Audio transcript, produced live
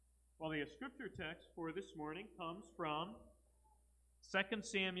Well, the scripture text for this morning comes from 2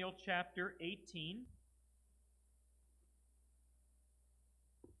 Samuel chapter 18.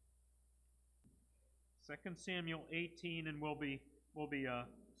 2 Samuel 18, and we'll be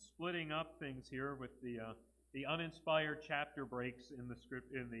splitting up things here with the uninspired chapter breaks in the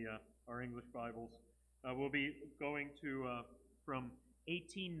script in our English Bibles. We'll be going to from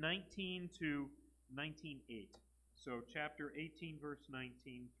 18:19 to 19:8. So chapter 18, verse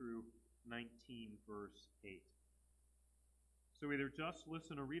 19 through 19, verse 8. So either just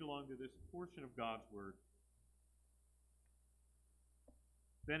listen or read along to this portion of God's Word.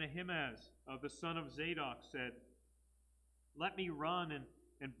 Then Ahimaaz, the son of Zadok, said, "Let me run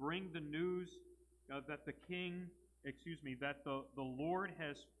and bring the news that the Lord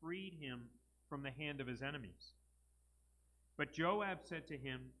has freed him from the hand of his enemies." But Joab said to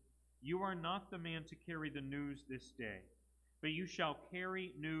him, "You are not the man to carry the news this day, but you shall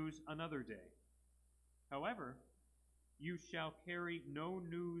carry news another day. However, you shall carry no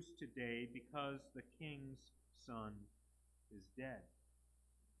news today, because the king's son is dead."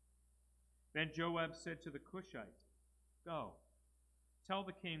 Then Joab said to the Cushite, "Go, tell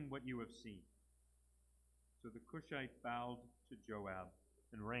the king what you have seen." So the Cushite bowed to Joab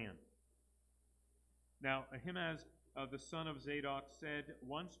and ran. Now Ahimaaz, the son of Zadok, said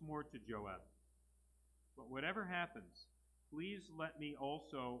once more to Joab, "But whatever happens, please let me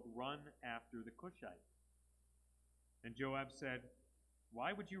also run after the Cushite." And Joab said,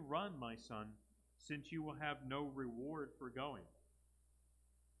 "Why would you run, my son, since you will have no reward for going?"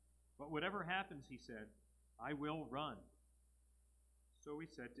 "But whatever happens," he said, "I will run." So he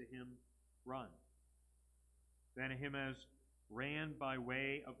said to him, "Run." Then Ahimaaz ran by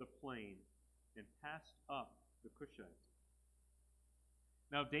way of the plain and passed up the Cushite.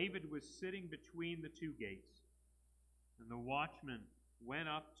 Now David was sitting between the two gates, and the watchman went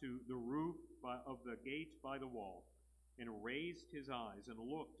up to the roof of the gate by the wall, and raised his eyes and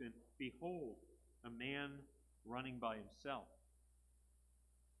looked, and behold, a man running by himself.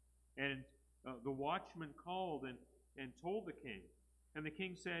 And the watchman called and told the king. And the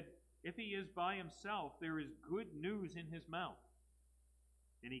king said, "If he is by himself, there is good news in his mouth."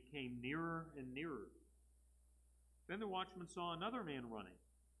 And he came nearer and nearer. Then the watchman saw another man running.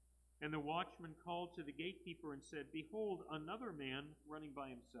 And the watchman called to the gatekeeper and said, "Behold, another man running by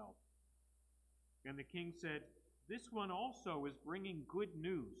himself." And the king said, "This one also is bringing good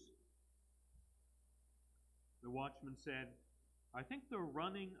news." The watchman said, "I think the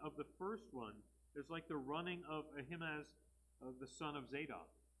running of the first one is like the running of Ahimaaz, the son of Zadok."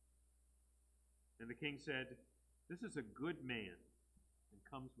 And the king said, "This is a good man and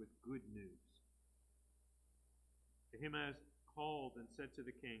comes with good news." Ahimaaz called and said to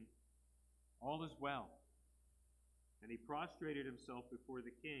the king, "All is well." And he prostrated himself before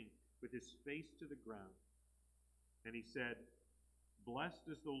the king with his face to the ground. And he said, "Blessed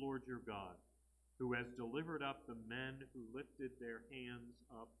is the Lord your God, who has delivered up the men who lifted their hands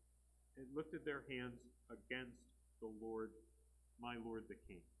against the Lord, my lord the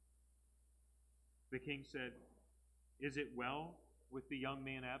king." The king said, "Is it well with the young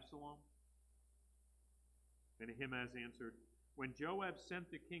man Absalom?" And Ahimaaz answered, "When Joab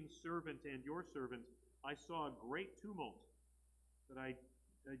sent the king's servant and your servant, I saw a great tumult, but I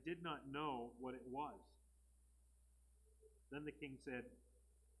did not know what it was." Then the king said,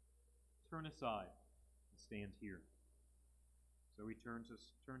 "Turn aside and stand here." So he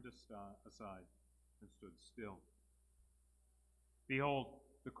turned aside and stood still. Behold,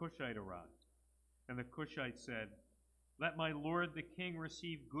 the Cushite arrived. And the Cushite said, "Let my lord the king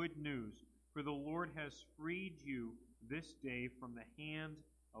receive good news, for the Lord has freed you this day from the hand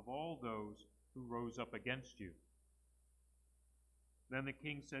of all those who rose up against you." Then the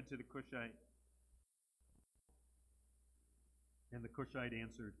king said to the Cushite, and the Cushite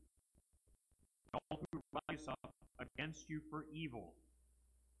answered, "All who rise up against you for evil,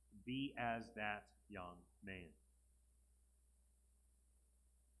 be as that young man."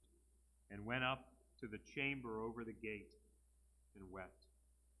 And went up to the chamber over the gate and wept.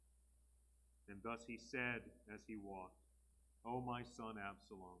 And thus he said as he walked, "O my son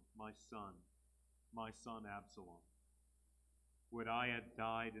Absalom, my son Absalom, would I had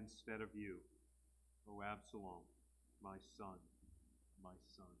died instead of you, O Absalom, my son, my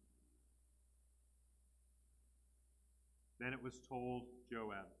son." Then it was told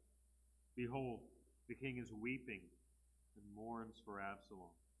Joab, "Behold, the king is weeping and mourns for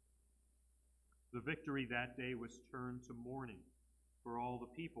Absalom." The victory that day was turned to mourning for all the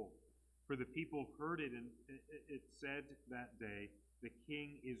people, for the people heard it, and it said that day, "The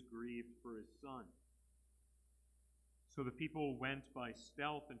king is grieved for his son." So the people went by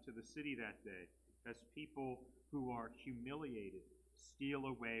stealth into the city that day, as people who are humiliated steal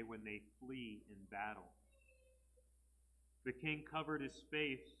away when they flee in battle. The king covered his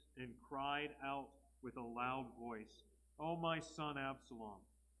face and cried out with a loud voice, "O my son Absalom!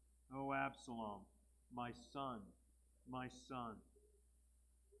 O Absalom, my son, my son!"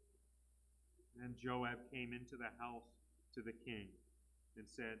 Then Joab came into the house to the king and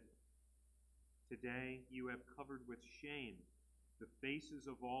said, "Today you have covered with shame the faces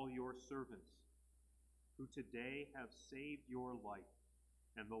of all your servants, who today have saved your life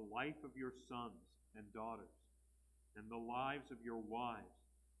and the life of your sons and daughters, and the lives of your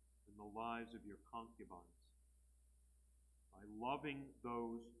wives and the lives of your concubines, by loving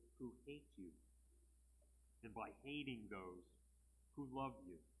those who hate you and by hating those who love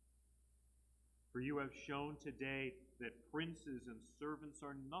you. For you have shown today that princes and servants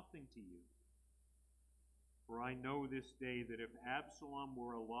are nothing to you. For I know this day that if Absalom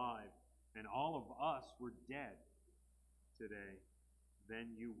were alive and all of us were dead today,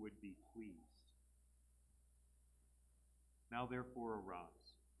 then you would be pleased. Now therefore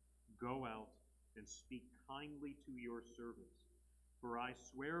arise, go out and speak kindly to your servants. For I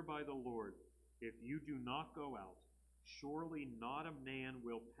swear by the Lord, if you do not go out, surely not a man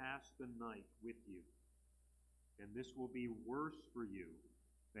will pass the night with you. And this will be worse for you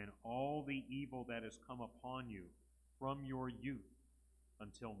than all the evil that has come upon you from your youth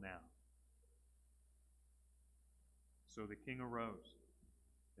until now." So the king arose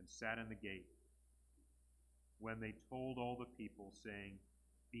and sat in the gate. When they told all the people, saying,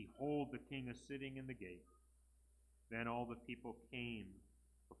 "Behold, the king is sitting in the gate," then all the people came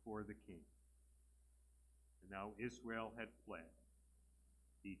before the king. And now Israel had fled,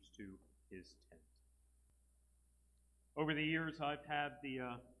 each to his tent. Over the years, I've had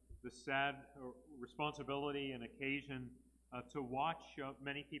the sad responsibility and occasion to watch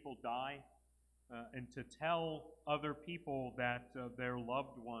many people die and to tell other people that their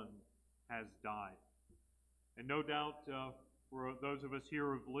loved one has died. And no doubt, for those of us here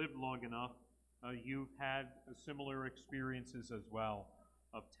who have lived long enough, you've had similar experiences as well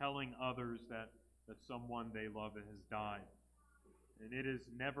of telling others that someone they love has died. And it is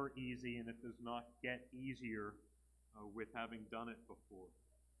never easy, and it does not get easier with having done it before.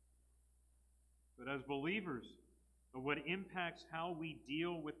 But as believers, what impacts how we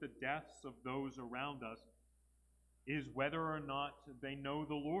deal with the deaths of those around us is whether or not they know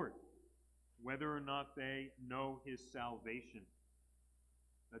the Lord, whether or not they know his salvation.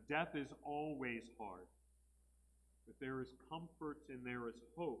 Death is always hard, but there is comfort and there is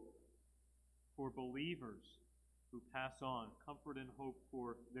hope for believers who pass on, comfort and hope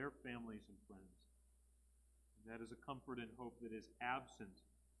for their families and friends. And that is a comfort and hope that is absent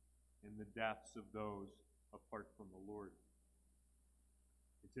in the deaths of those apart from the Lord.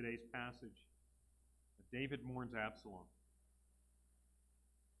 In today's passage, David mourns Absalom.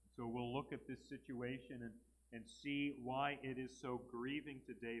 So we'll look at this situation and see why it is so grieving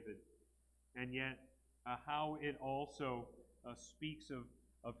to David, and yet how it also speaks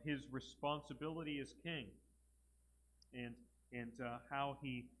of his responsibility as king, and how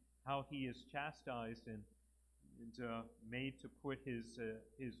he is chastised and made to put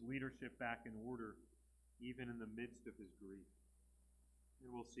his leadership back in order, even in the midst of his grief.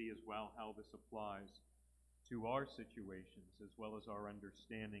 And we'll see as well how this applies to our situations, as well as our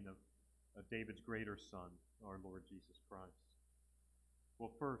understanding of David's greater son, our Lord Jesus Christ. Well,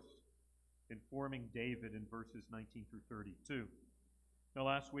 first, informing David in verses 19 through 32. Now,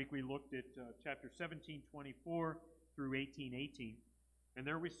 last week we looked at chapter 17:24 through 18:18, and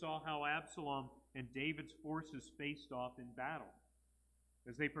there we saw how Absalom and David's forces faced off in battle.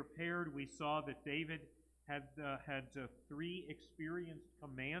 As they prepared, we saw that David had three experienced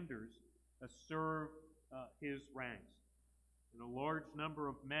commanders serve his ranks. And a large number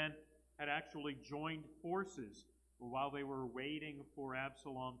of men had actually joined forces while they were waiting for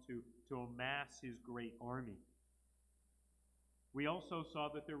Absalom to amass his great army. We also saw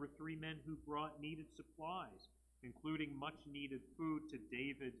that there were three men who brought needed supplies, including much needed food to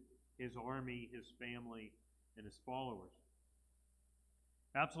David, his army, his family, and his followers.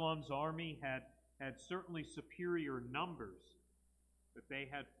 Absalom's army had certainly superior numbers, but they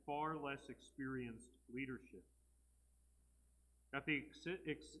had far less experienced leadership. At the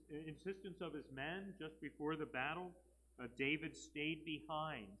insistence of his men just before the battle, David stayed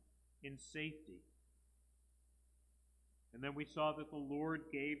behind in safety. And then we saw that the Lord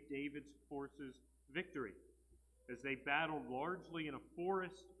gave David's forces victory as they battled largely in a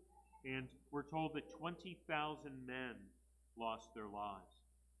forest, and we're told that 20,000 men lost their lives.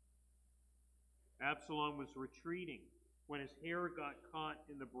 Absalom was retreating when his hair got caught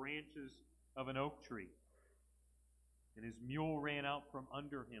in the branches of an oak tree, and his mule ran out from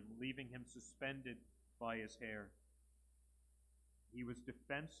under him, leaving him suspended by his hair. He was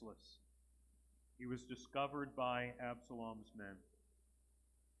defenseless. He was discovered by Absalom's men.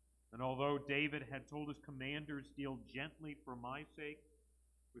 And although David had told his commanders, "Deal gently for my sake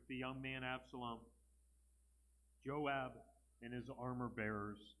with the young man Absalom," Joab and his armor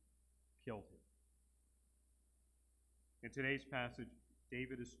bearers killed him. In today's passage,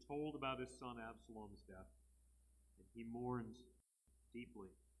 David is told about his son Absalom's death, and he mourns deeply.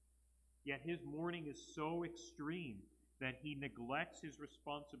 Yet his mourning is so extreme that he neglects his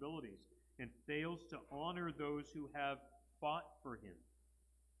responsibilities and fails to honor those who have fought for him.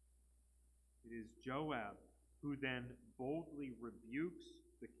 It is Joab who then boldly rebukes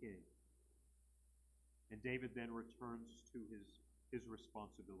the king, and David then returns to his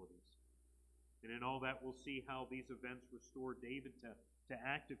responsibilities. And in all that, we'll see how these events restore David to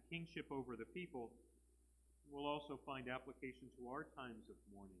active kingship over the people. We'll also find application to our times of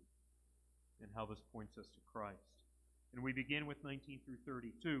mourning and how this points us to Christ. And we begin with 19 through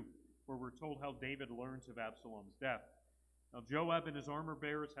 32, where we're told how David learns of Absalom's death. Now, Joab and his armor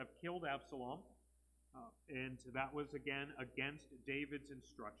bearers have killed Absalom, and that was again against David's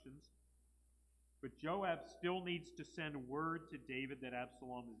instructions. But Joab still needs to send word to David that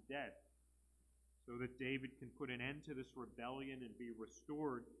Absalom is dead, so that David can put an end to this rebellion and be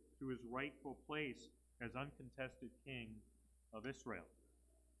restored to his rightful place as uncontested king of Israel.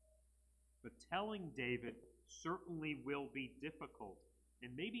 But telling David certainly will be difficult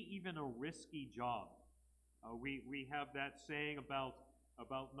and maybe even a risky job. We have that saying about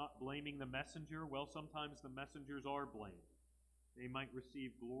not blaming the messenger. Well, sometimes the messengers are blamed. They might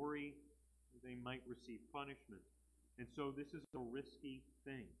receive glory, they might receive punishment. And so this is a risky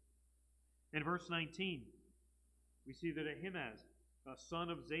thing. In verse 19, we see that Ahimaaz, son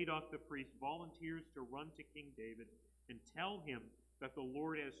of Zadok the priest, volunteers to run to King David and tell him that the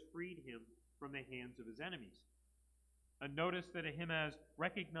Lord has freed him from the hands of his enemies. And notice that Ahimaaz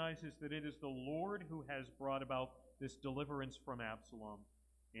recognizes that it is the Lord who has brought about this deliverance from Absalom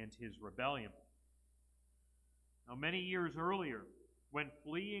and his rebellion. Now, many years earlier, when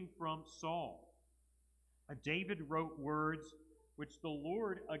fleeing from Saul, David wrote words which the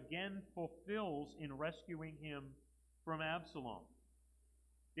Lord again fulfills in rescuing him from Absalom.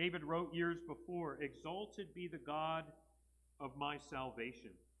 David wrote years before, "Exalted be the God of my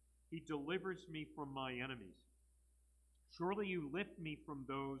salvation. He delivers me from my enemies. Surely you lift me from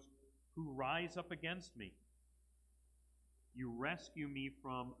those who rise up against me. You rescue me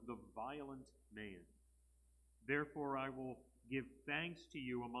from the violent man. Therefore I will give thanks to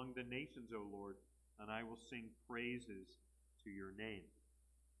you among the nations, O Lord, and I will sing praises to your name."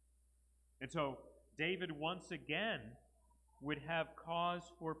 And so David once again would have cause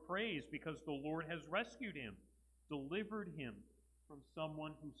for praise because the Lord has rescued him, delivered him from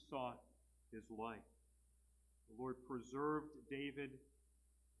someone who sought his life. The Lord preserved David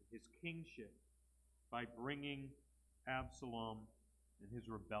and his kingship by bringing Absalom and his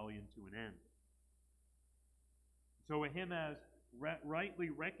rebellion to an end. So Ahimaaz rightly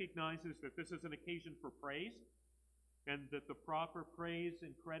recognizes that this is an occasion for praise, and that the proper praise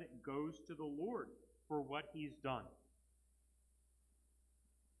and credit goes to the Lord for what he's done.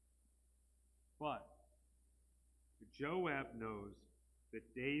 But Joab knows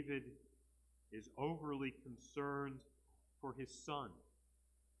that David is overly concerned for his son,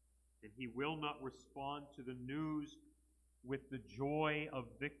 and he will not respond to the news with the joy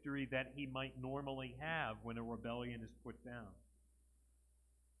of victory that he might normally have when a rebellion is put down.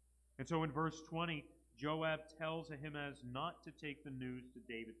 And so in verse 20, Joab tells Ahimaaz not to take the news to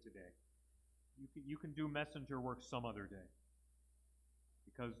David today. You can do messenger work some other day,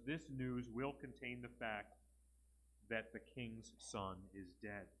 because this news will contain the fact that the king's son is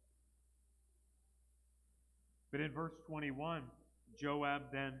dead. But in verse 21,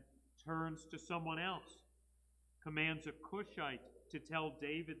 Joab then turns to someone else, commands a Cushite to tell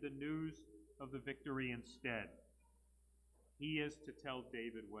David the news of the victory instead. He is to tell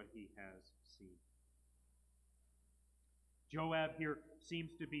David what he has seen. Joab here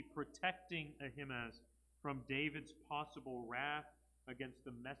seems to be protecting Ahimaaz from David's possible wrath against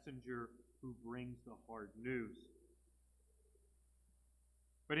the messenger who brings the hard news.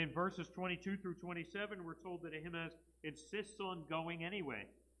 But in verses 22 through 27, we're told that Ahimaaz insists on going anyway,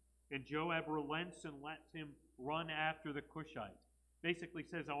 and Joab relents and lets him run after the Cushite. Basically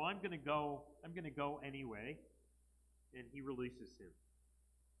says, "Oh, I'm going to go anyway," and he releases him.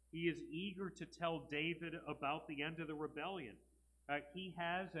 He is eager to tell David about the end of the rebellion. He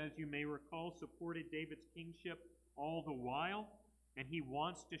has, as you may recall, supported David's kingship all the while, and he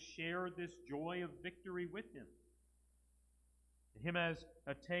wants to share this joy of victory with him. Ahimaaz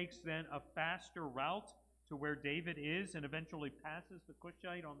takes then a faster route to where David is and eventually passes the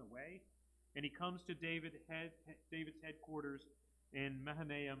Cushite on the way, and he comes to David's headquarters in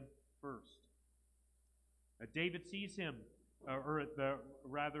Mahanaim first. David sees him,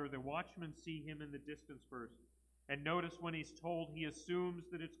 the watchmen see him in the distance first. And notice when he's told, he assumes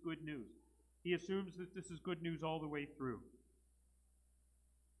that it's good news. He assumes that this is good news all the way through.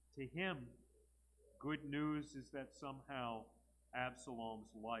 To him, good news is that somehow Absalom's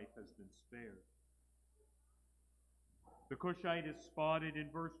life has been spared. The Cushite is spotted in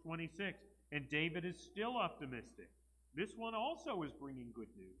verse 26, and David is still optimistic. This one also is bringing good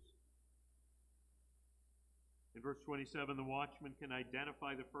news. In verse 27, the watchman can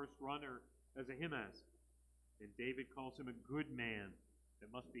identify the first runner as Ahimaaz, and David calls him a good man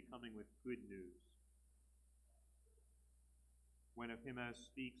that must be coming with good news. When Ahimaaz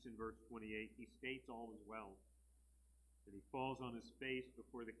speaks in verse 28, he states all is well, and he falls on his face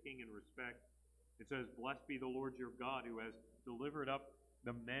before the king in respect. It says, "Blessed be the Lord your God, who has delivered up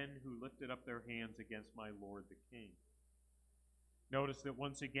the men who lifted up their hands against my lord the king." Notice that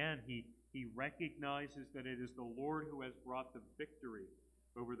once again he recognizes that it is the Lord who has brought the victory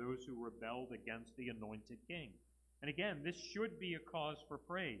over those who rebelled against the anointed king. And again, this should be a cause for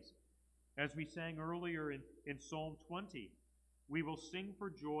praise. As we sang earlier in Psalm 20, "We will sing for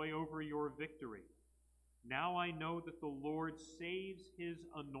joy over your victory. Now I know that the Lord saves his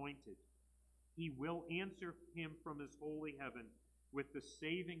anointed. He will answer him from his holy heaven with the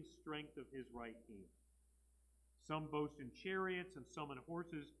saving strength of his right hand. Some boast in chariots and some in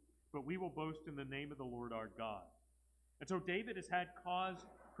horses, but we will boast in the name of the Lord our God." And so David has had cause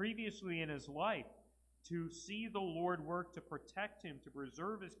previously in his life to see the Lord work to protect him, to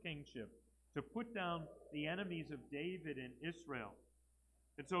preserve his kingship, to put down the enemies of David and Israel.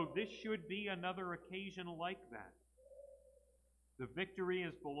 And so this should be another occasion like that. The victory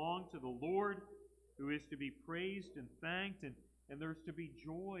has belonged to the Lord, who is to be praised and thanked, and there's to be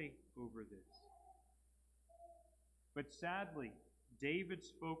joy over this. But sadly, David's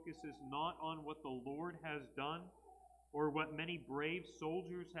focus is not on what the Lord has done or what many brave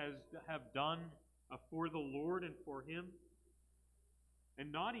soldiers have done for the Lord and for him,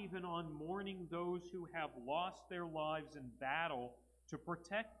 and not even on mourning those who have lost their lives in battle to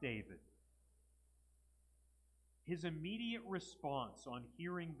protect David. His immediate response on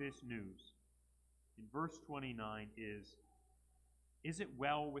hearing this news in verse 29 is it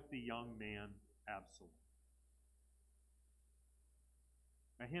well with the young man Absalom?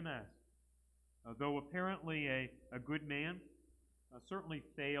 Ahimaaz, though apparently a good man, certainly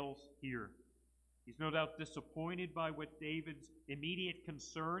fails here. He's no doubt disappointed by what David's immediate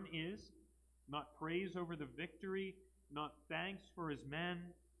concern is, not praise over the victory, not thanks for his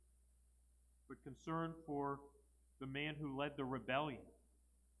men, but concern for the man who led the rebellion.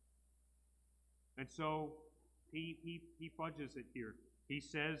 And so he fudges it here. He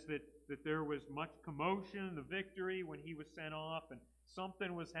says that there was much commotion in the victory when he was sent off, and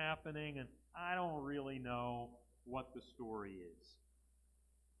something was happening, and I don't really know what the story is.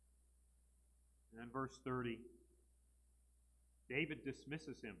 And then verse 30, David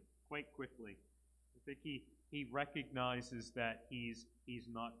dismisses him quite quickly. I think he recognizes that he's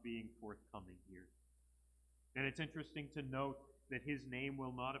not being forthcoming here. And it's interesting to note that his name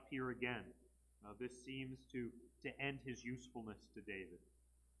will not appear again. This seems to end his usefulness to David.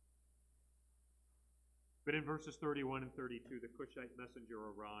 But in verses 31 and 32, the Cushite messenger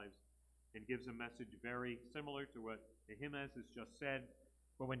arrives and gives a message very similar to what Ahimaaz has just said.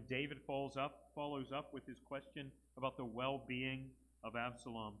 But when David follows up with his question about the well-being of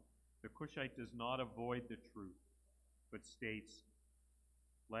Absalom, the Cushite does not avoid the truth, but states,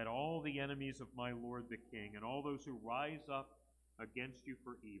 "Let all the enemies of my lord the king and all those who rise up against you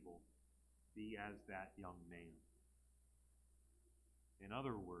for evil be as that young man." In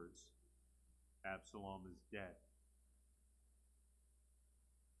other words, Absalom is dead.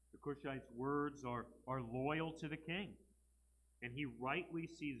 The Cushite's words are loyal to the king, and he rightly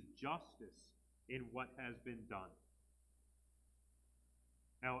sees justice in what has been done.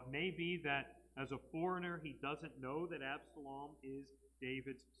 Now, it may be that as a foreigner, he doesn't know that Absalom is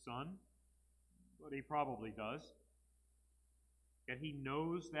David's son, but he probably does. And he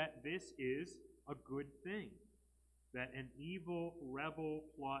knows that this is a good thing, that an evil rebel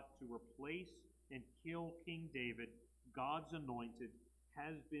plot to replace and kill King David, God's anointed,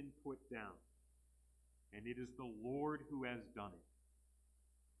 has been put down. And it is the Lord who has done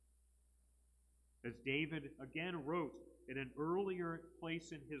it. As David again wrote in an earlier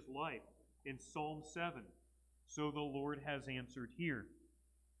place in his life, in Psalm 7, So the Lord has answered here.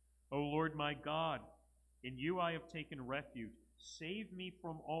 O Lord my God, in you I have taken refuge. Save me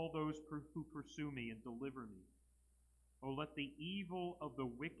from all those who pursue me and deliver me. O let the evil of the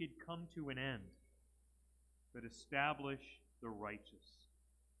wicked come to an end, but establish the righteous.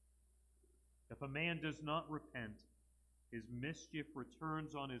 If a man does not repent, his mischief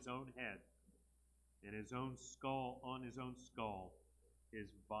returns on his own head, and his own skull his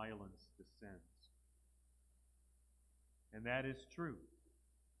violence descends. And that is true.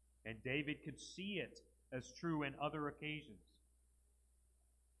 And David could see it as true in other occasions.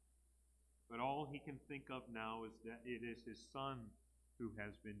 But all he can think of now is that it is his son who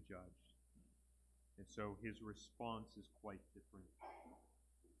has been judged. And so his response is quite different.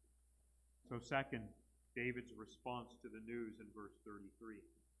 So second, David's response to the news in verse 33.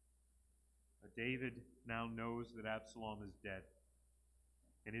 David now knows that Absalom is dead.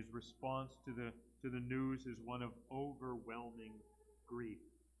 And his response to the news is one of overwhelming grief.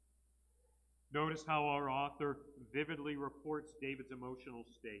 Notice how our author vividly reports David's emotional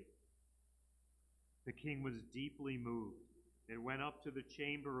state. The king was deeply moved and went up to the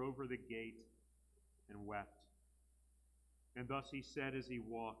chamber over the gate and wept. And thus he said as he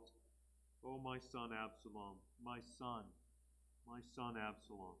walked, O my son Absalom, my son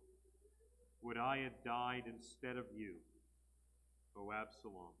Absalom, would I had died instead of you, O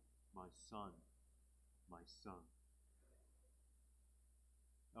Absalom, my son, my son.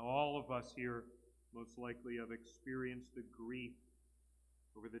 Now all of us here most likely have experienced the grief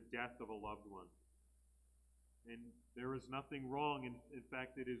over the death of a loved one. And there is nothing wrong, in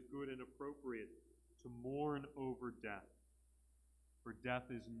fact it is good and appropriate to mourn over death. For death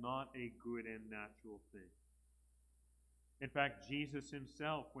is not a good and natural thing. In fact, Jesus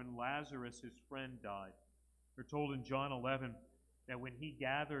himself, when Lazarus, his friend, died, we're told in John 11 that when he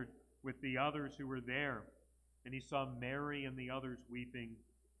gathered with the others who were there, and he saw Mary and the others weeping,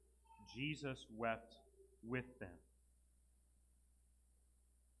 Jesus wept with them.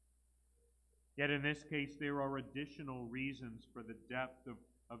 Yet in this case, there are additional reasons for the depth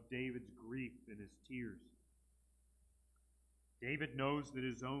of David's grief and his tears. David knows that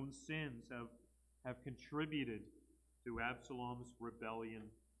his own sins have contributed to Absalom's rebellion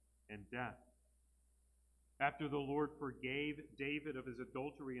and death. After the Lord forgave David of his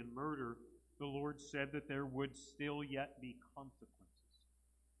adultery and murder, the Lord said that there would still yet be consequences.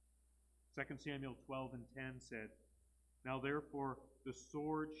 2 Samuel 12 and 10 said, Now therefore the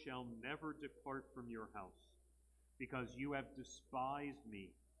sword shall never depart from your house, because you have despised me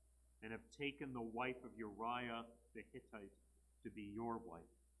and have taken the wife of Uriah the Hittite to be your wife.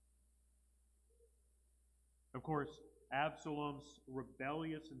 Of course, Absalom's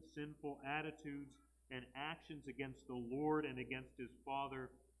rebellious and sinful attitudes and actions against the Lord and against his father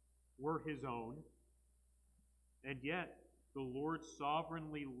were his own. And yet, the Lord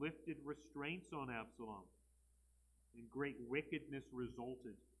sovereignly lifted restraints on Absalom, and great wickedness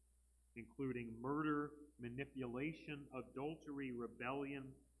resulted, including murder, manipulation, adultery, rebellion,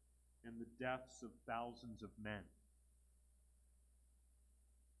 and the deaths of thousands of men.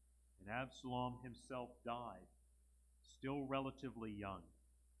 And Absalom himself died, still relatively young.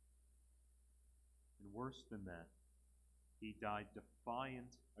 And worse than that, he died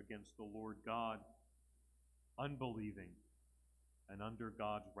defiant against the Lord God, unbelieving, and under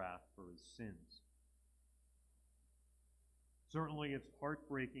God's wrath for his sins. Certainly it's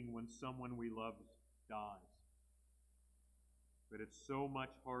heartbreaking when someone we love dies. But it's so much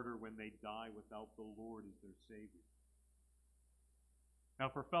harder when they die without the Lord as their Savior. Now,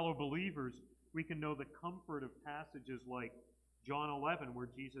 for fellow believers, we can know the comfort of passages like John 11, where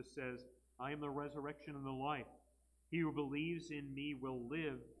Jesus says, I am the resurrection and the life. He who believes in me will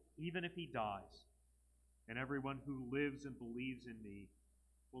live even if he dies. And everyone who lives and believes in me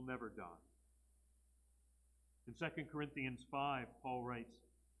will never die. In 2 Corinthians 5, Paul writes,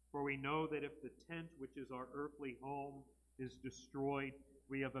 For we know that if the tent, which is our earthly home, is destroyed,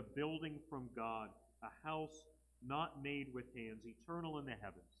 we have a building from God, a house not made with hands, eternal in the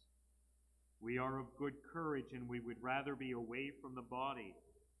heavens. We are of good courage, and we would rather be away from the body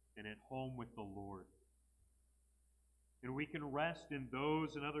and at home with the Lord. And we can rest in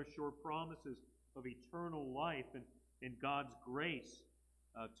those and other sure promises of eternal life and in God's grace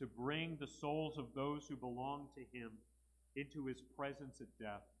to bring the souls of those who belong to him into his presence at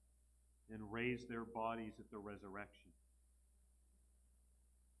death and raise their bodies at the resurrection.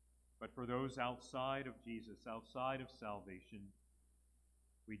 But for those outside of Jesus, outside of salvation,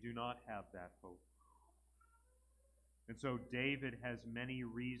 we do not have that hope. And so David has many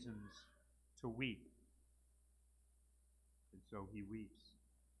reasons to weep. And so he weeps.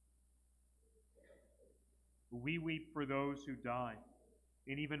 We weep for those who die,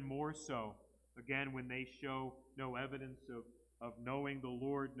 and even more so, again, when they show no evidence of knowing the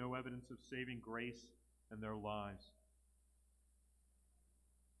Lord, no evidence of saving grace in their lives.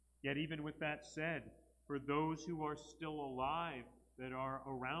 Yet even with that said, for those who are still alive that are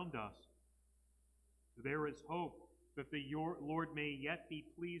around us, there is hope that the Lord may yet be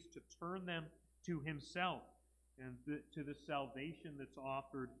pleased to turn them to himself and to the salvation that's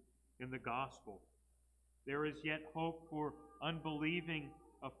offered in the gospel. There is yet hope for unbelieving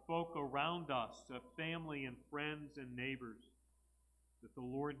folk around us, family and friends and neighbors, that the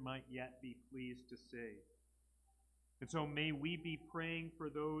Lord might yet be pleased to save. And so may we be praying for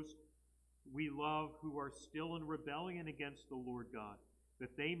those we love who are still in rebellion against the Lord God,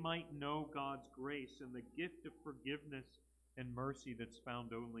 that they might know God's grace and the gift of forgiveness and mercy that's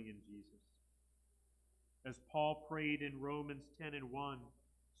found only in Jesus. As Paul prayed in Romans 10:1,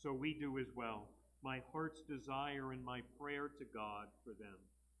 so we do as well. My heart's desire and my prayer to God for them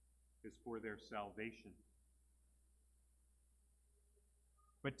is for their salvation.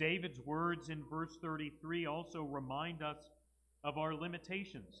 But David's words in verse 33 also remind us of our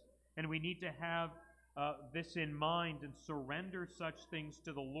limitations. And we need to have this in mind and surrender such things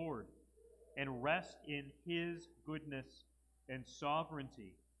to the Lord and rest in his goodness and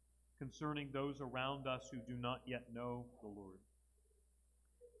sovereignty concerning those around us who do not yet know the Lord.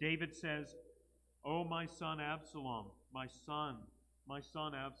 David says, "O my son Absalom, my son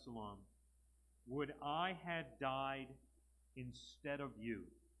Absalom, would I had died instead of you,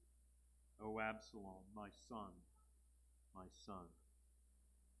 O Absalom, my son, my son."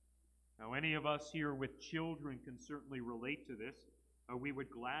 Now, any of us here with children can certainly relate to this. We would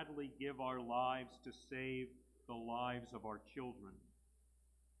gladly give our lives to save the lives of our children.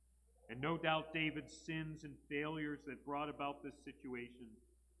 And no doubt David's sins and failures that brought about this situation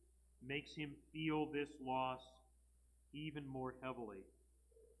makes him feel this loss even more heavily,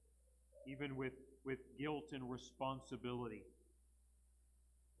 even with guilt and responsibility.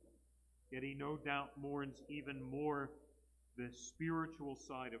 Yet he no doubt mourns even more the spiritual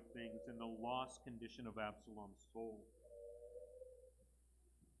side of things and the lost condition of Absalom's soul.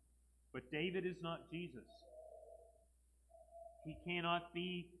 But David is not Jesus. He cannot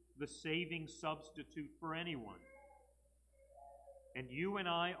be the saving substitute for anyone. And you and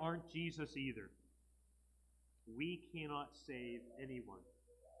I aren't Jesus either. We cannot save anyone.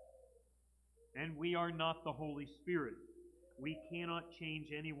 And we are not the Holy Spirit. We cannot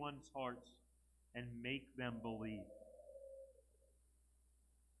change anyone's hearts and make them believe.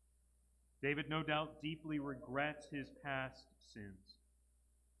 David no doubt deeply regrets his past sins.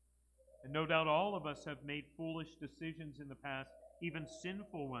 And no doubt all of us have made foolish decisions in the past, even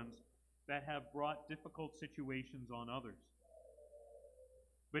sinful ones, that have brought difficult situations on others.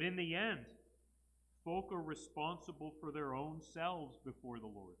 But in the end, folk are responsible for their own selves before the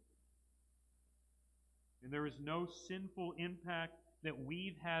Lord. And there is no sinful impact that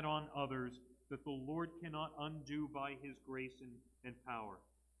we've had on others that the Lord cannot undo by his grace and power,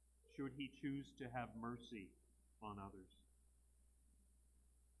 should he choose to have mercy on others.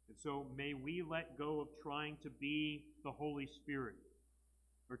 And so may we let go of trying to be the Holy Spirit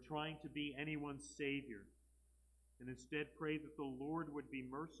or trying to be anyone's Savior, and instead pray that the Lord would be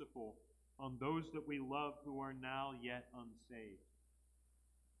merciful on those that we love who are now yet unsaved.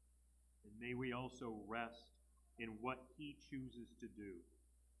 And may we also rest in what he chooses to do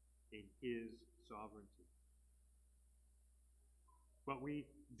in his sovereignty. But we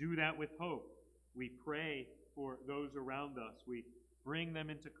do that with hope. We pray for those around us. We bring them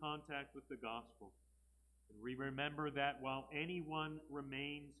into contact with the gospel. And we remember that while anyone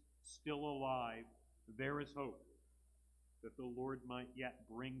remains still alive, there is hope that the Lord might yet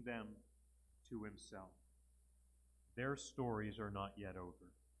bring them to himself. Their stories are not yet over.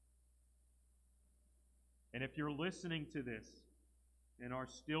 And if you're listening to this and are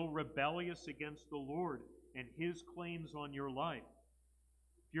still rebellious against the Lord and his claims on your life,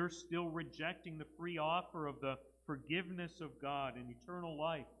 if you're still rejecting the free offer of the forgiveness of God and eternal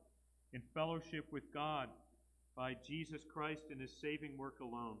life in fellowship with God by Jesus Christ and his saving work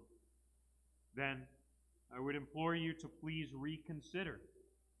alone, then I would implore you to please reconsider.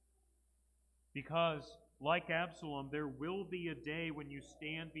 Because, like Absalom, there will be a day when you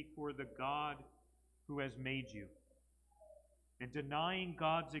stand before the God who has made you. And denying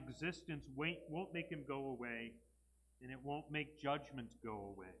God's existence won't make him go away, and it won't make judgment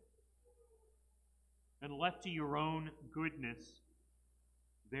go away. And left to your own goodness,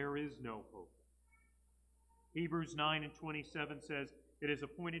 there is no hope. Hebrews 9:27 says, "It is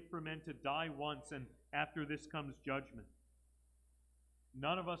appointed for men to die once, and after this comes judgment."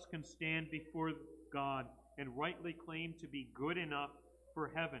 None of us can stand before God and rightly claim to be good enough for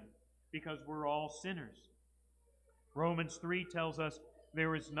heaven because we're all sinners. Romans 3 tells us,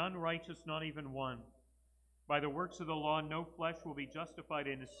 "There is none righteous, not even one. By the works of the law, no flesh will be justified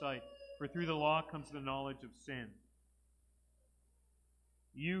in his sight, for through the law comes the knowledge of sin."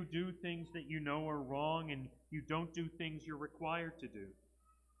 You do things that you know are wrong, and you don't do things you're required to do.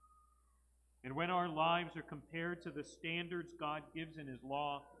 And when our lives are compared to the standards God gives in his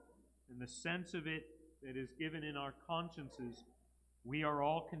law, and the sense of it that is given in our consciences, we are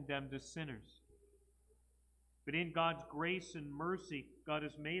all condemned as sinners. But in God's grace and mercy, God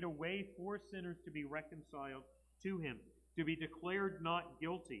has made a way for sinners to be reconciled to him, to be declared not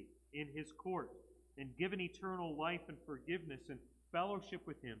guilty in his court, and given eternal life and forgiveness and fellowship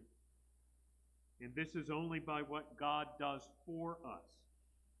with him. And this is only by what God does for us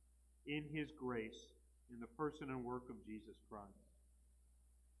in his grace in the person and work of Jesus Christ.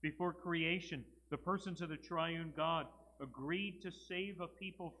 Before creation, the persons of the triune God agreed to save a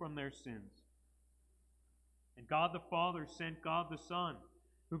people from their sins. And God the Father sent God the Son,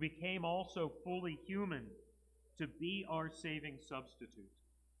 who became also fully human, to be our saving substitute.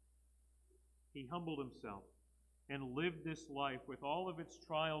 He humbled himself and lived this life with all of its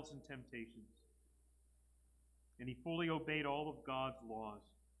trials and temptations. And he fully obeyed all of God's laws,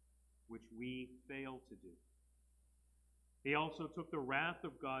 which we fail to do. He also took the wrath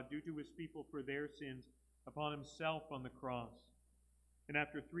of God due to his people for their sins upon himself on the cross. And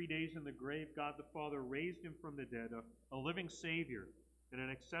after 3 days in the grave, God the Father raised him from the dead, a living Savior and an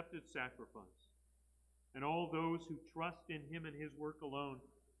accepted sacrifice. And all those who trust in him and his work alone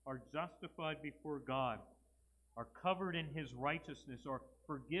are justified before God, are covered in his righteousness, are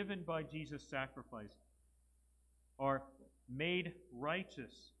forgiven by Jesus' sacrifice, are made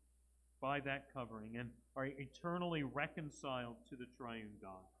righteous by that covering, and are eternally reconciled to the triune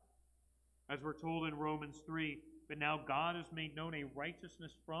God. As we're told in Romans 3, "But now God has made known a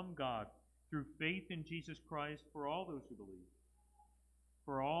righteousness from God through faith in Jesus Christ for all those who believe.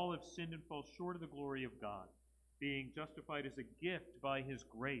 For all have sinned and fall short of the glory of God, being justified as a gift by his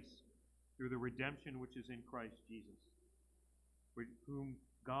grace through the redemption which is in Christ Jesus, whom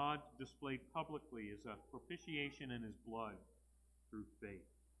God displayed publicly as a propitiation in his blood through faith."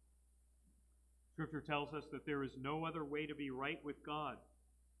 Scripture tells us that there is no other way to be right with God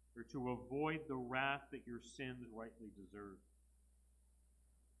or to avoid the wrath that your sins rightly deserve.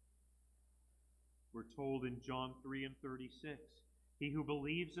 We're told in John 3 and 36, "He who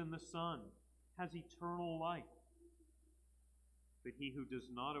believes in the Son has eternal life, but he who does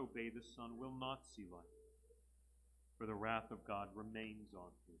not obey the Son will not see life, for the wrath of God remains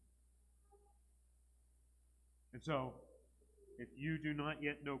on him." And so, if you do not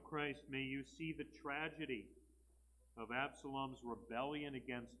yet know Christ, may you see the tragedy of Absalom's rebellion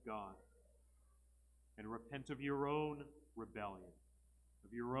against God and repent of your own rebellion,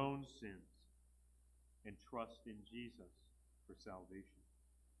 of your own sins, and trust in Jesus for salvation.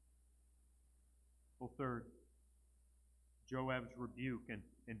 Well, third, Joab's rebuke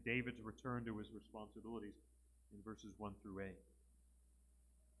and David's return to his responsibilities in verses 1 through 8.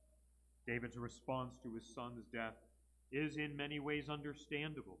 David's response to his son's death is in many ways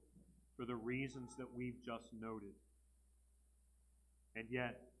understandable for the reasons that we've just noted. And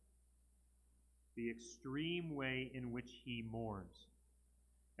yet, the extreme way in which he mourns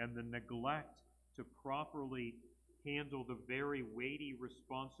and the neglect to properly handle the very weighty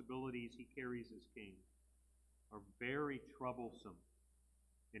responsibilities he carries as king are very troublesome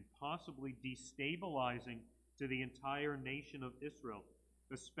and possibly destabilizing to the entire nation of Israel,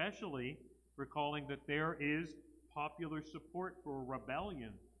 especially recalling that there is popular support for a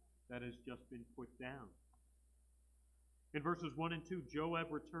rebellion that has just been put down. In verses 1 and 2,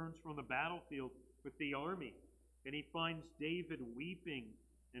 Joab returns from the battlefield with the army, and he finds David weeping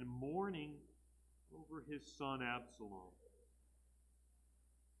and mourning over his son Absalom.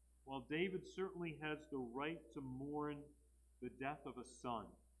 While David certainly has the right to mourn the death of a son,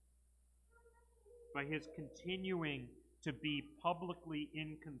 by his continuing to be publicly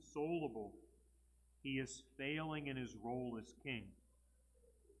inconsolable, he is failing in his role as king.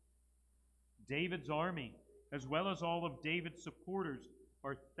 David's army, as well as all of David's supporters,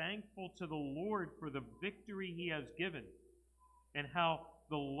 are thankful to the Lord for the victory he has given, and how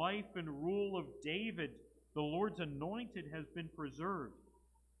the life and rule of David, the Lord's anointed, has been preserved.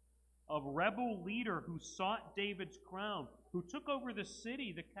 A rebel leader who sought David's crown, who took over the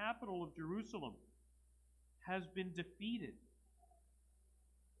city, the capital of Jerusalem, has been defeated.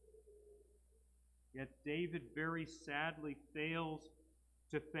 Yet David very sadly fails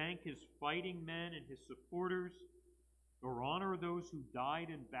to thank his fighting men and his supporters, or honor those who died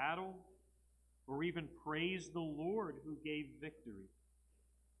in battle, or even praise the Lord who gave victory.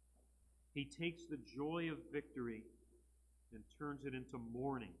 He takes the joy of victory and turns it into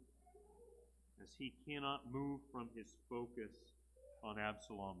mourning, as he cannot move from his focus on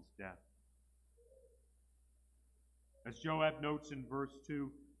Absalom's death. As Joab notes in verse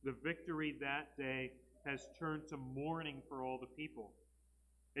 2, the victory that day has turned to mourning for all the people.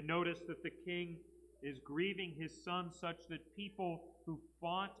 And notice that the king is grieving his son such that people who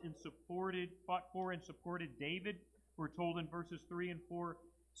fought for and supported David, we're told in verses 3 and 4,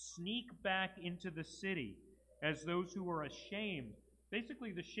 sneak back into the city as those who are ashamed,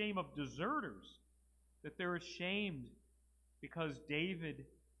 basically the shame of deserters, that they're ashamed because David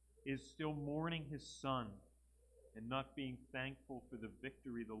is still mourning his son and not being thankful for the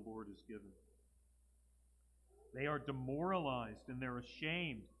victory the Lord has given. They are demoralized and they're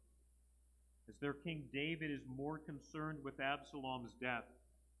ashamed, as their king David is more concerned with Absalom's death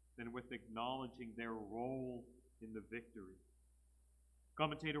than with acknowledging their role in the victory.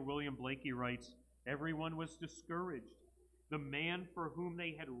 Commentator William Blakey writes, "Everyone was discouraged. The man for whom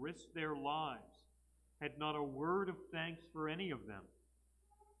they had risked their lives had not a word of thanks for any of them,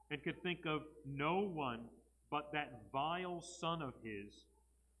 and could think of no one but that vile son of his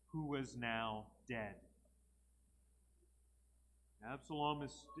who was now dead."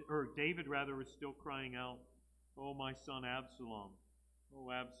 David is still crying out, "Oh, my son Absalom! Oh,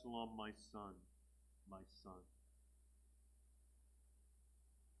 Absalom, my son, my son."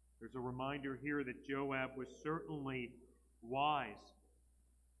 There's a reminder here that Joab was certainly wise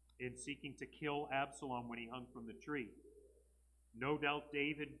in seeking to kill Absalom when he hung from the tree. No doubt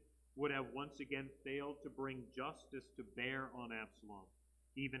David would have once again failed to bring justice to bear on Absalom,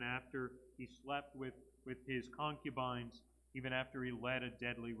 even after he slept with his concubines, even after he led a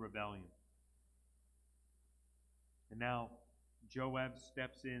deadly rebellion. And now Joab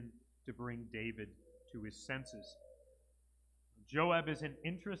steps in to bring David to his senses. Joab is an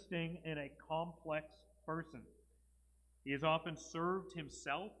interesting and a complex person. He has often served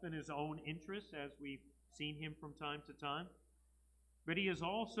himself in his own interests, as we've seen him from time to time. But he is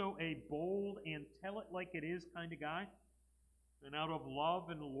also a bold and tell-it-like-it-is kind of guy. And out of love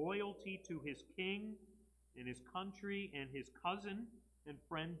and loyalty to his king and his country and his cousin and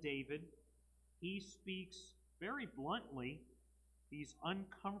friend David, he speaks very bluntly these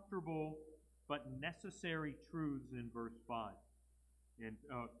uncomfortable but necessary truths in verse 5 and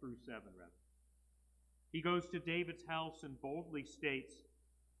through 7 rather. He goes to David's house and boldly states,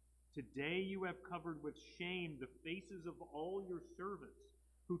 "Today you have covered with shame the faces of all your servants,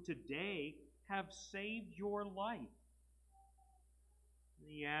 who today have saved your life." And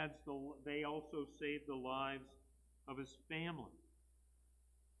he adds, they also saved the lives of his family.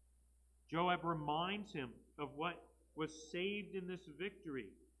 Joab reminds him of what was saved in this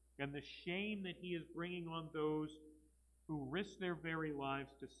victory and the shame that he is bringing on those who risk their very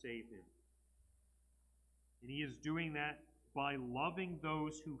lives to save him. And he is doing that by loving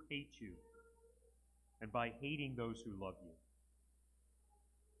those who hate you and by hating those who love you.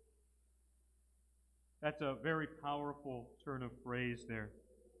 That's a very powerful turn of phrase there.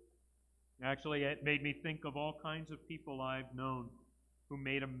 Actually, it made me think of all kinds of people I've known who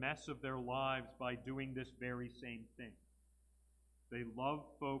made a mess of their lives by doing this very same thing. They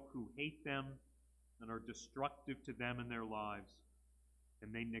love folk who hate them and are destructive to them in their lives,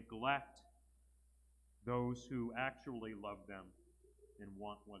 and they neglect those who actually love them and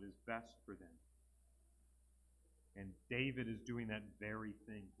want what is best for them. And David is doing that very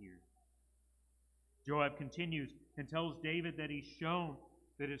thing here. Joab continues and tells David that he's shown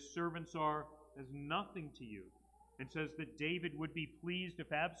that his servants are as nothing to you, and says that David would be pleased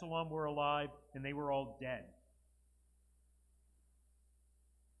if Absalom were alive and they were all dead.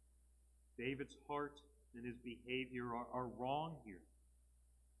 David's heart and his behavior are wrong here,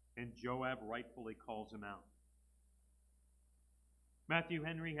 and Joab rightfully calls him out. Matthew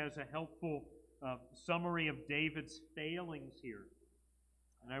Henry has a helpful summary of David's failings here.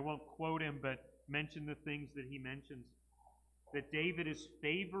 And I won't quote him, but mention the things that he mentions. That David is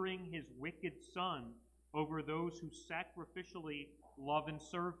favoring his wicked son over those who sacrificially love and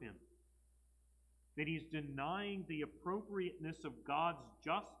serve him. That he's denying the appropriateness of God's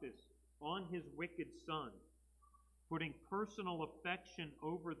justice on his wicked son, putting personal affection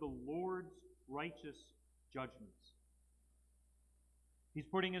over the Lord's righteous judgments. He's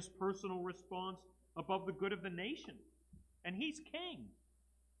putting his personal response above the good of the nation, and he's king.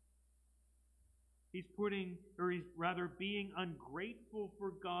 He's being ungrateful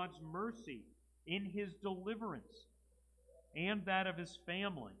for God's mercy in his deliverance, and that of his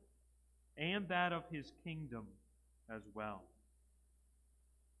family, and that of his kingdom as well.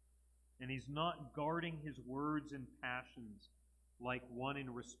 And he's not guarding his words and passions like one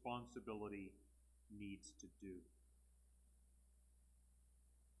in responsibility needs to do.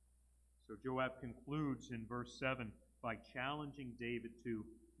 So Joab concludes in verse 7 by challenging David to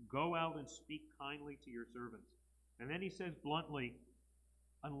go out and speak kindly to your servants. And then he says bluntly,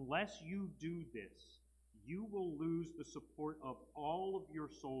 unless you do this, you will lose the support of all of your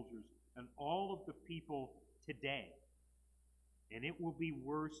soldiers and all of the people today. And it will be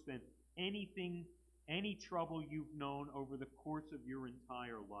worse than any trouble you've known over the course of your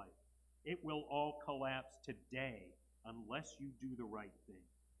entire life. It will all collapse today unless you do the right thing.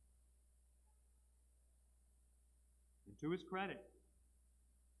 And to his credit,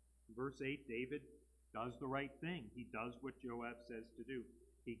 in verse 8, David does the right thing. He does what Joab says to do.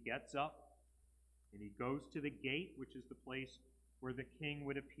 He gets up and he goes to the gate, which is the place where the king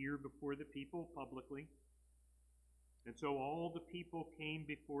would appear before the people publicly. And so all the people came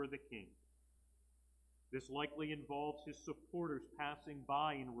before the king. This likely involves his supporters passing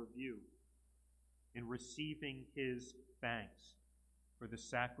by in review and receiving his thanks for the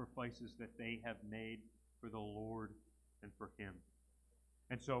sacrifices that they have made for the Lord and for him.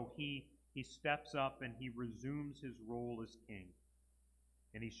 And so he steps up and he resumes his role as king.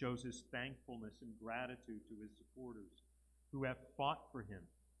 And he shows his thankfulness and gratitude to his supporters who have fought for him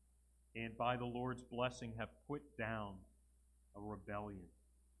and by the Lord's blessing have put down a rebellion.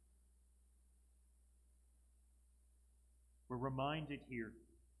 We're reminded here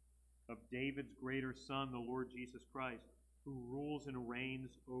of David's greater son, the Lord Jesus Christ, who rules and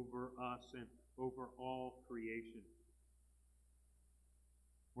reigns over us and over all creation.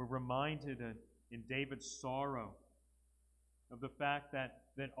 We're reminded in David's sorrow of the fact that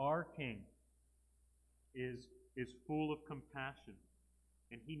our King is full of compassion,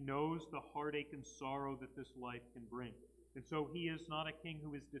 and he knows the heartache and sorrow that this life can bring. And so he is not a king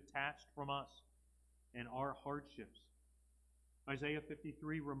who is detached from us and our hardships. Isaiah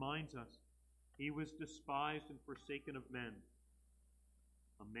 53 reminds us, he was despised and forsaken of men,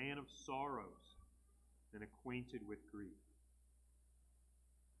 a man of sorrows and acquainted with grief.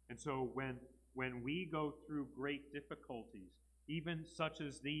 And so when we go through great difficulties, even such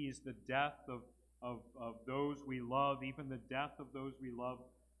as these, the death of those we love, even the death of those we love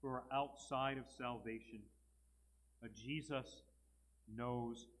who are outside of salvation, Jesus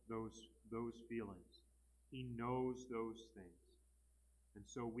knows those feelings. He knows those things. And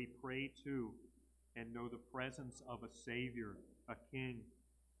so we pray too and know the presence of a Savior, a King,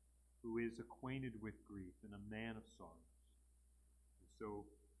 who is acquainted with grief and a man of sorrows. And so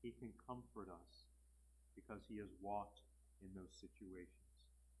he can comfort us because he has walked in those situations.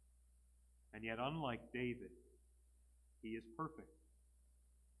 And yet, unlike David, he is perfect.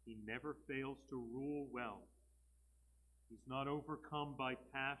 He never fails to rule well. He's not overcome by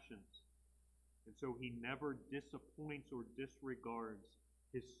passions. And so he never disappoints or disregards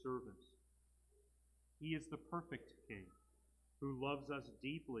his servants. He is the perfect King who loves us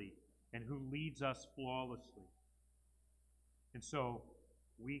deeply and who leads us flawlessly. And so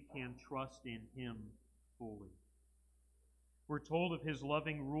we can trust in him fully. We're told of his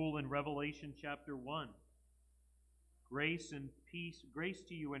loving rule in Revelation chapter 1. Grace and peace, grace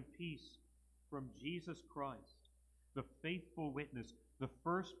to you and peace from Jesus Christ, the faithful witness, the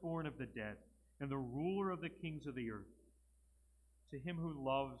firstborn of the dead, and the ruler of the kings of the earth. To him who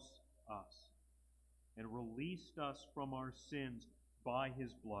loves us and released us from our sins by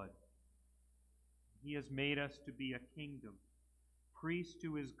his blood. He has made us to be a kingdom, priest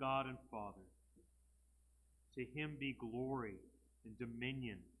to his God and Father. To him be glory and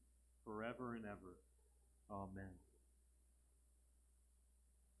dominion forever and ever. Amen.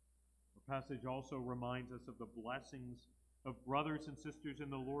 The passage also reminds us of the blessings of brothers and sisters in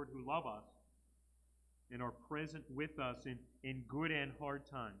the Lord who love us and are present with us in good and hard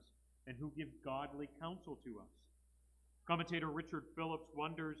times, and who give godly counsel to us. Commentator Richard Phillips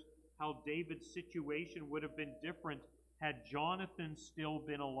wonders how David's situation would have been different had Jonathan still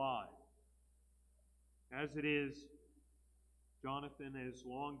been alive. As it is, Jonathan is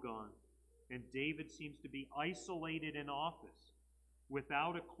long gone, and David seems to be isolated in office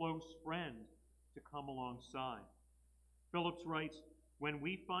without a close friend to come alongside. Phillips writes, when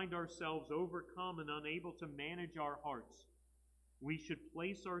we find ourselves overcome and unable to manage our hearts, we should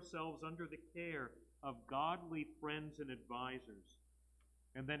place ourselves under the care of godly friends and advisors,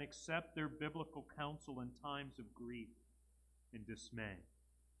 and then accept their biblical counsel in times of grief and dismay.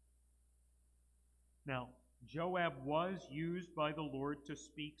 Now, Joab was used by the Lord to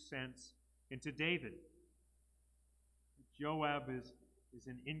speak sense into David. Joab is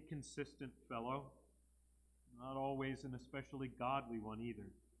an inconsistent fellow, not always an especially godly one either.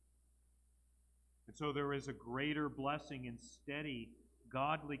 And so there is a greater blessing in steady,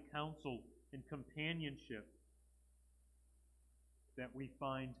 godly counsel and companionship that we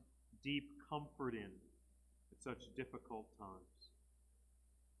find deep comfort in at such difficult times.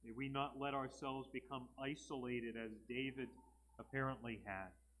 May we not let ourselves become isolated as David apparently had.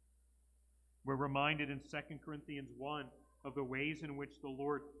 We're reminded in 2 Corinthians 1 of the ways in which the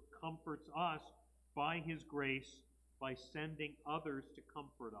Lord comforts us by His grace by sending others to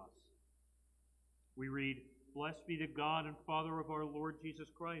comfort us. We read, "Blessed be the God and Father of our Lord Jesus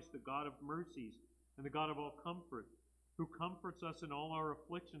Christ, the God of mercies and the God of all comfort, who comforts us in all our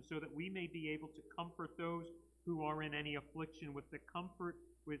affliction, so that we may be able to comfort those who are in any affliction with the comfort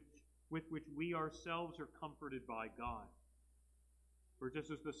with which we ourselves are comforted by God. For just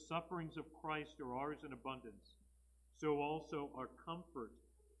as the sufferings of Christ are ours in abundance, so also our comfort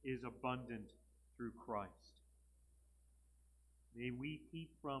is abundant through Christ." May we keep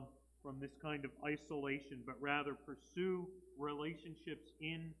from this kind of isolation, but rather pursue relationships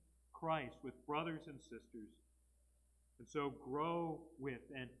in Christ with brothers and sisters, and so grow with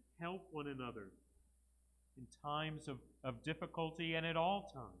and help one another in times of difficulty and at all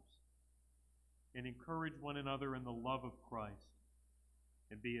times, and encourage one another in the love of Christ,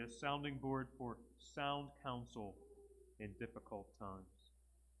 and be a sounding board for sound counsel in difficult times.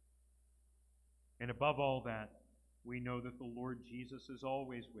 And above all that, we know that the Lord Jesus is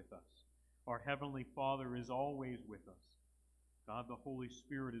always with us. Our Heavenly Father is always with us. God the Holy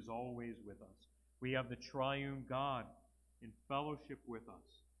Spirit is always with us. We have the triune God in fellowship with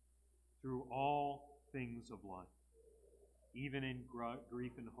us through all things of life, even in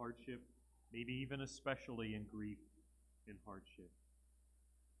grief and hardship, maybe even especially in grief and hardship.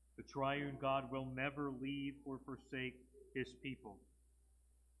 The triune God will never leave or forsake His people,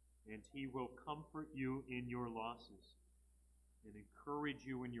 and He will comfort you in your losses and encourage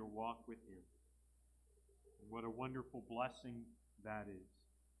you in your walk with Him. And what a wonderful blessing that is.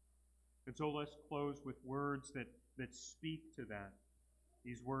 And so let's close with words that speak to that.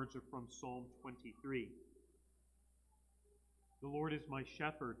 These words are from Psalm 23. "The Lord is my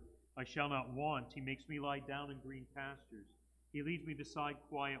shepherd, I shall not want. He makes me lie down in green pastures. He leads me beside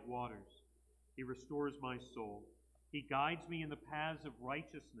quiet waters. He restores my soul. He guides me in the paths of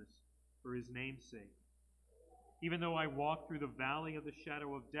righteousness for His name's sake. Even though I walk through the valley of the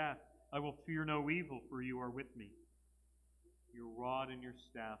shadow of death, I will fear no evil, for You are with me. Your rod and Your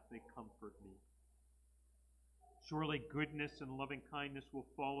staff, they comfort me. Surely goodness and loving kindness will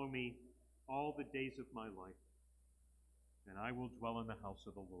follow me all the days of my life, and I will dwell in the house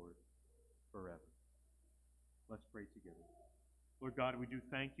of the Lord forever." Let's pray together. Lord God, we do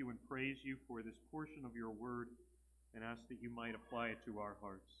thank You and praise You for this portion of Your word, and ask that You might apply it to our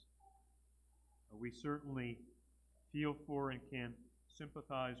hearts. We certainly feel for and can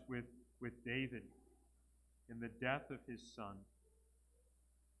sympathize with David in the death of his son,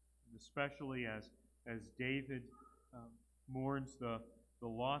 and especially as David mourns the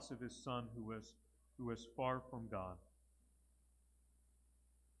loss of his son who was far from God.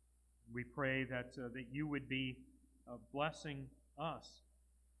 We pray that You would be blessing us,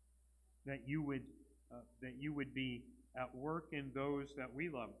 that You would be at work in those that we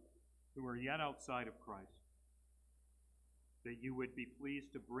love who are yet outside of Christ, that You would be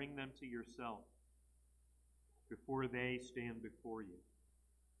pleased to bring them to Yourself before they stand before You.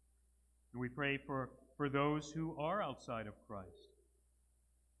 And we pray for those who are outside of Christ,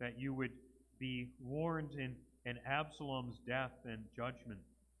 that You would be warned in Absalom's death and judgment,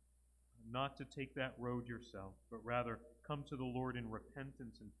 not to take that road yourself, but rather come to the Lord in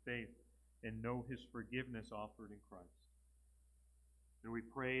repentance and faith and know His forgiveness offered in Christ. And we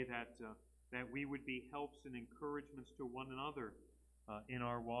pray that we would be helps and encouragements to one another in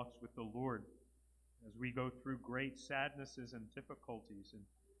our walks with the Lord as we go through great sadnesses and difficulties,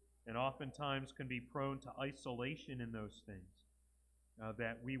 and oftentimes can be prone to isolation in those things,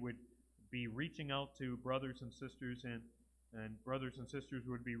 that we would be reaching out to brothers and sisters, and brothers and sisters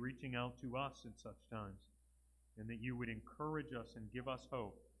would be reaching out to us in such times, and that You would encourage us and give us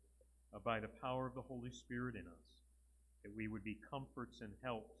hope by the power of the Holy Spirit in us, that we would be comforts and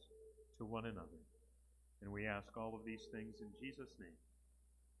helps to one another. And we ask all of these things in Jesus' name.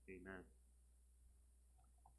 Amen.